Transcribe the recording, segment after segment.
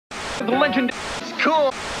The legend is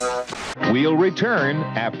cool. We'll return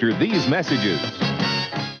after these messages.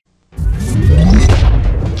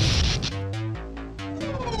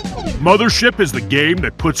 Mothership is the game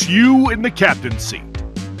that puts you in the captain's seat.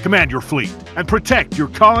 Command your fleet and protect your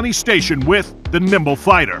colony station with the nimble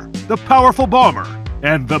fighter, the powerful bomber,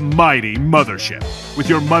 and the mighty Mothership. With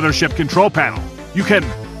your Mothership control panel, you can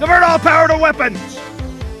divert all power to weapons,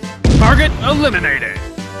 target eliminated,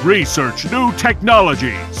 research new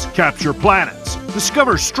technologies, capture planets,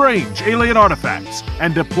 discover strange alien artifacts,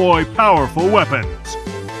 and deploy powerful weapons.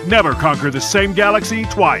 Never conquer the same galaxy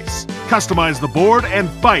twice. Customize the board and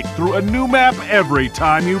fight through a new map every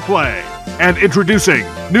time you play. And introducing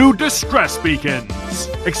new distress beacons.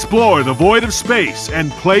 Explore the void of space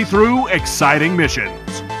and play through exciting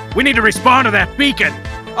missions. We need to respond to that beacon.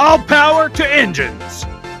 All power to engines.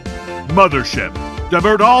 Mothership.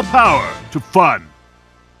 Divert all power to fun.